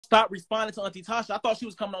Stop responding to Auntie Tasha. I thought she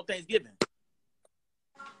was coming on Thanksgiving.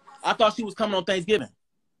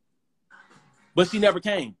 But she never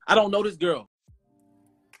came. I don't know this girl.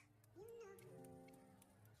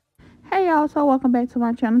 Hey y'all, so welcome back to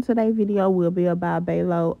my channel. Today's video will be about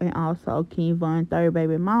Baylo and also King Von's third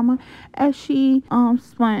baby mama as she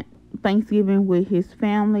spent Thanksgiving with his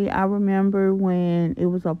family. I remember when it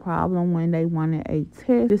was a problem when they wanted a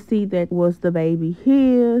test to see that was the baby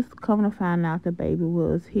his. Come to find out the baby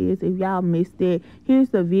was his. If y'all missed it, here's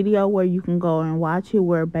the video where you can go and watch it,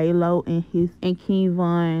 where Baylo and King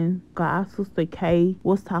Von god sister Kay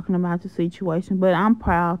was talking about the situation. But I'm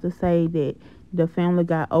proud to say that the family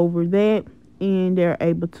got over that and they're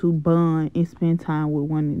able to bond and spend time with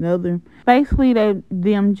one another. Basically,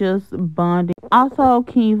 them just bonding. Also,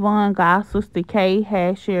 King Von god sister Kay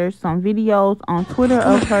has shared some videos on Twitter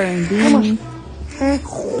of her and Demi.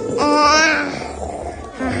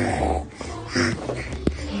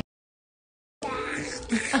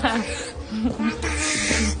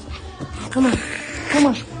 Come on.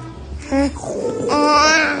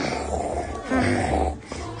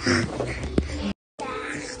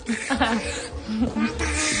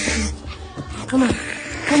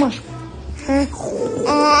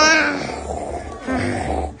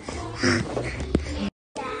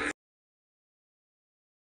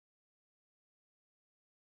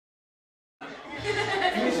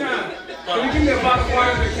 Can you give me a bottle of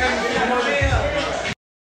water and a camera?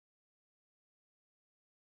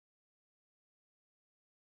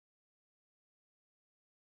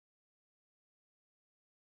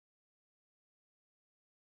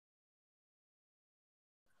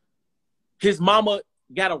 His mama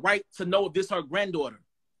got a right to know if this her granddaughter.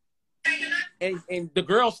 And the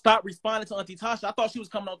girl stopped responding to Auntie Tasha. I thought she was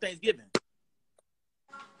coming on Thanksgiving.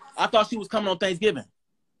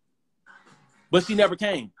 But she never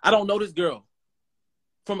came. I don't know this girl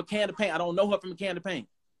from a can of paint. I don't know her from a can of paint.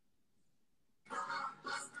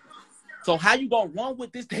 So how you gonna run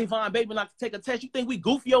with this Davon baby not to take a test? You think we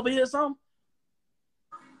goofy over here or something?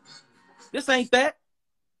 This ain't that.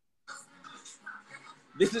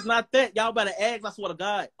 This is not that. Y'all better ask, I swear to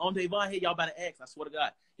God. On Davon here, y'all better ask. I swear to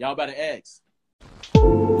God. Y'all better ask.